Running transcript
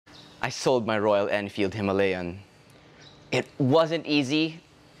sold my Royal Enfield Himalayan. It wasn't easy,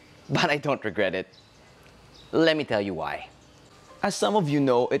 but I don't regret it. Let me tell you why. As some of you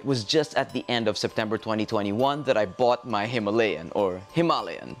know, it was just at the end of September 2021 that I bought my Himalayan, or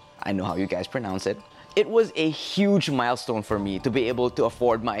Himalayan. I know how you guys pronounce it. It was a huge milestone for me to be able to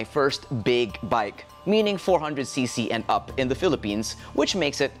afford my first big bike, meaning 400cc and up in the Philippines, which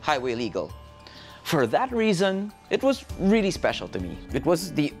makes it highway legal. For that reason, it was really special to me. It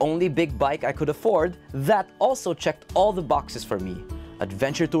was the only big bike I could afford that also checked all the boxes for me: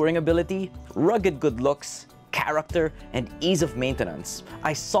 adventure touring ability, rugged good looks, character, and ease of maintenance.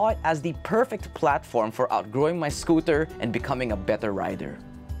 I saw it as the perfect platform for outgrowing my scooter and becoming a better rider.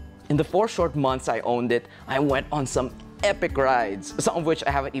 In the 4 short months I owned it, I went on some epic rides, some of which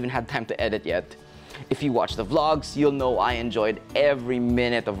I haven't even had time to edit yet. If you watch the vlogs, you'll know I enjoyed every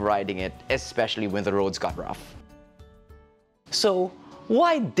minute of riding it, especially when the roads got rough. So,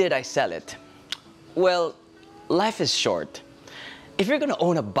 why did I sell it? Well, life is short. If you're gonna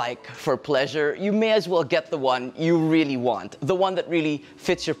own a bike for pleasure, you may as well get the one you really want, the one that really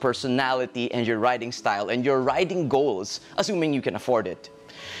fits your personality and your riding style and your riding goals, assuming you can afford it.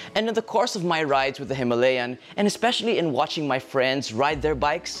 And in the course of my rides with the Himalayan, and especially in watching my friends ride their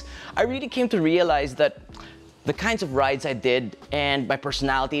bikes, I really came to realize that the kinds of rides I did and my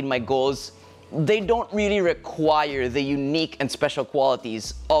personality and my goals, they don't really require the unique and special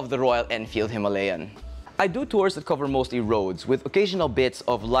qualities of the Royal Enfield Himalayan. I do tours that cover mostly roads, with occasional bits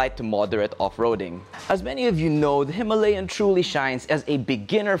of light to moderate off-roading. As many of you know, the Himalayan truly shines as a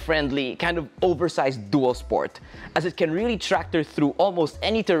beginner-friendly, kind of oversized dual sport, as it can really tractor through almost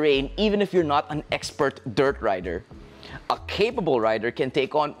any terrain, even if you're not an expert dirt rider. A capable rider can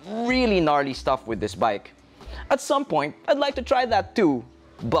take on really gnarly stuff with this bike. At some point, I'd like to try that too,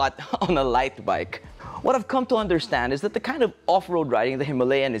 but on a light bike. What I've come to understand is that the kind of off-road riding the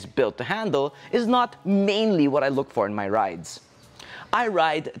Himalayan is built to handle is not mainly what I look for in my rides. I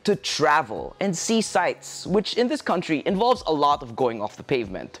ride to travel and see sights, which in this country involves a lot of going off the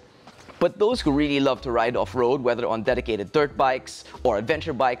pavement. But those who really love to ride off-road, whether on dedicated dirt bikes or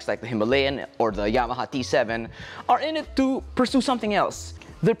adventure bikes like the Himalayan or the Yamaha T7, are in it to pursue something else.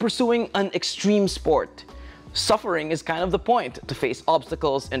 They're pursuing an extreme sport. Suffering is kind of the point, to face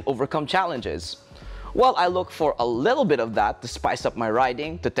obstacles and overcome challenges. While I look for a little bit of that to spice up my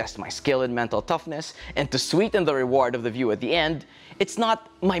riding, to test my skill and mental toughness, and to sweeten the reward of the view at the end, it's not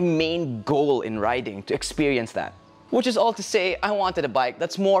my main goal in riding to experience that. Which is all to say, I wanted a bike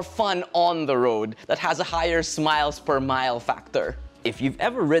that's more fun on the road, that has a higher smiles per mile factor. If you've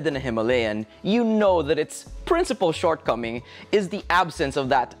ever ridden a Himalayan, you know that its principal shortcoming is the absence of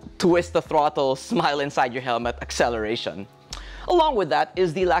that twist the throttle, smile inside your helmet acceleration. Along with that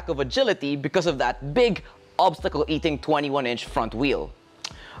is the lack of agility because of that big obstacle-eating 21-inch front wheel.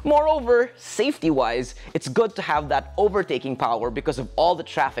 Moreover, safety-wise, it's good to have that overtaking power because of all the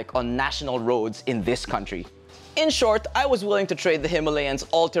traffic on national roads in this country. In short, I was willing to trade the Himalayan's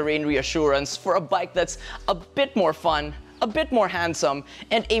all-terrain reassurance for a bike that's a bit more fun, a bit more handsome,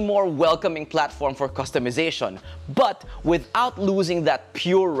 and a more welcoming platform for customization, but without losing that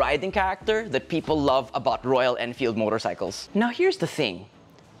pure riding character that people love about Royal Enfield motorcycles. Now here's the thing.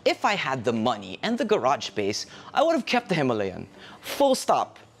 If I had the money and the garage space, I would have kept the Himalayan. Full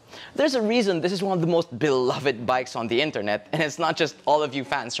stop. There's a reason this is one of the most beloved bikes on the internet, and it's not just all of you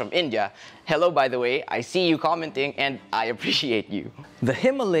fans from India. Hello, by the way, I see you commenting and I appreciate you. The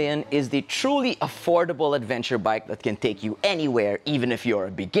Himalayan is the truly affordable adventure bike that can take you anywhere, even if you're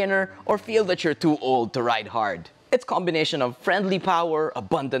a beginner or feel that you're too old to ride hard. Its combination of friendly power,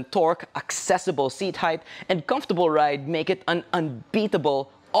 abundant torque, accessible seat height, and comfortable ride make it an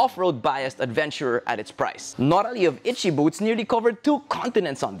unbeatable off-road biased adventurer at its price. Not only of itchy boots nearly covered 2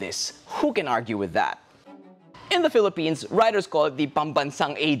 continents on this. Who can argue with that? In the Philippines, riders call it the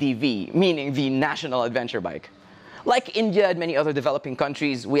Pambansang ADV, meaning the national adventure bike. Like India and many other developing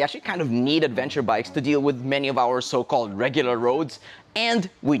countries, we actually kind of need adventure bikes to deal with many of our so-called regular roads, and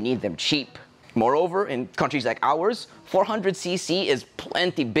we need them cheap. Moreover, in countries like ours, 400cc is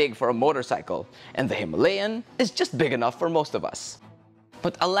plenty big for a motorcycle, and the Himalayan is just big enough for most of us.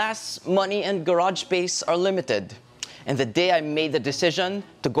 But alas, money and garage space are limited. And the day I made the decision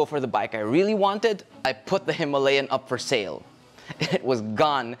to go for the bike I really wanted, I put the Himalayan up for sale. It was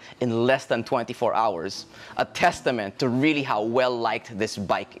gone in less than 24 hours, a testament to really how well liked this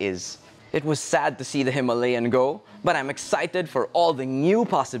bike is. It was sad to see the Himalayan go, but I'm excited for all the new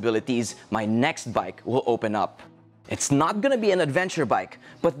possibilities my next bike will open up. It's not gonna be an adventure bike,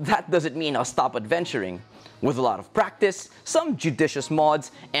 but that doesn't mean I'll stop adventuring. With a lot of practice, some judicious mods,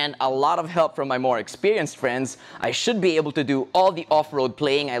 and a lot of help from my more experienced friends, I should be able to do all the off-road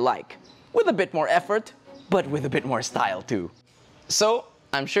playing I like. with a bit more effort, but with a bit more style too. So,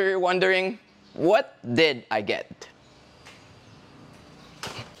 I'm sure you're wondering, what did I get?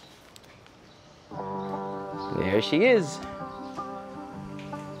 There she is.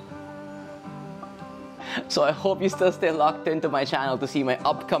 So I hope you still stay locked into my channel to see my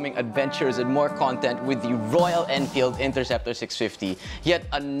upcoming adventures and more content with the Royal Enfield Interceptor 650, yet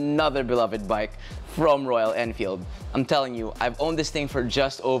another beloved bike from Royal Enfield. I'm telling you, I've owned this thing for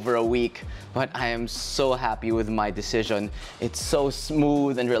just over a week, but I am so happy with my decision. It's so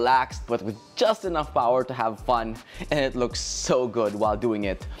smooth and relaxed, but with just enough power to have fun, and it looks so good while doing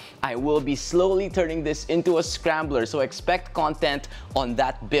it. I will be slowly turning this into a scrambler, so expect content on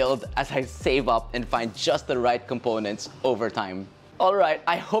that build as I save up and find just the right components over time. Alright,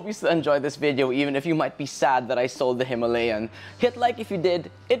 I hope you still enjoyed this video even if you might be sad that I sold the Himalayan. Hit like if you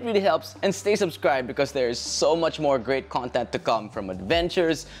did, it really helps, and stay subscribed because there is so much more great content to come, from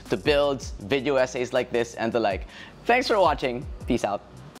adventures to builds, video essays like this and the like. Thanks for watching, peace out.